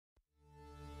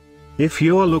If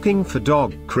you're looking for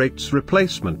dog crates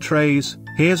replacement trays,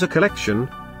 here's a collection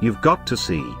you've got to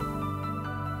see.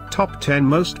 Top 10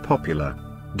 most popular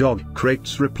dog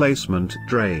crates replacement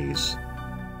trays.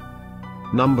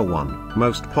 Number 1,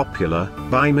 most popular,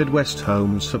 by Midwest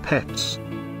Homes for Pets.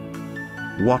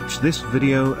 Watch this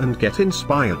video and get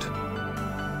inspired.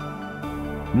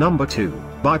 Number 2,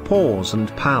 by Paws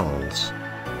and Pals.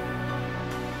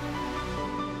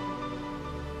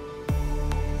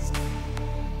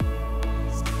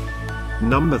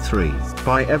 Number 3,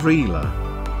 by Everila.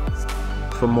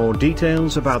 For more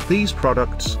details about these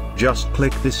products, just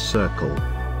click this circle.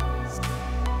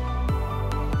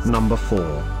 Number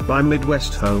 4, by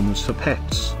Midwest Homes for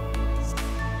Pets.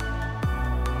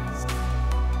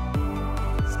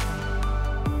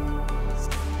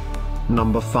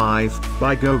 Number 5,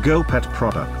 by GoGo Pet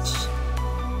Products.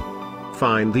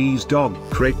 Find these dog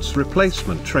crates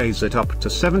replacement trays at up to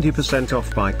 70%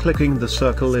 off by clicking the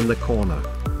circle in the corner.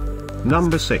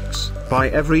 Number 6, by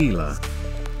Everila.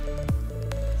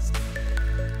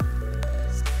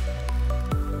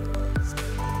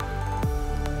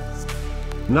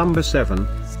 Number 7.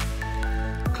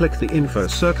 Click the info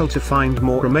circle to find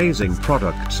more amazing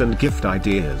products and gift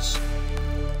ideas.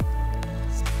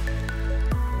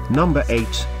 Number 8,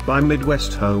 by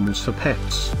Midwest Homes for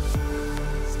Pets.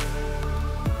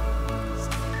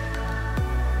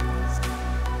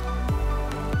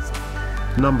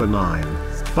 Number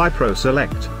 9, by Pro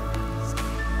Select.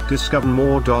 Discover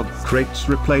more dog crates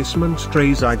replacement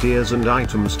trays ideas and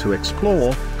items to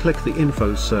explore, click the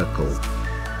info circle.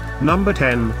 Number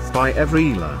 10, by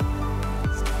Everila.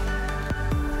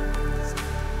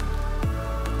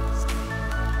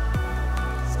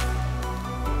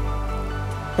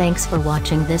 Thanks for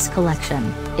watching this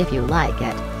collection. If you like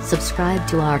it, subscribe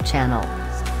to our channel.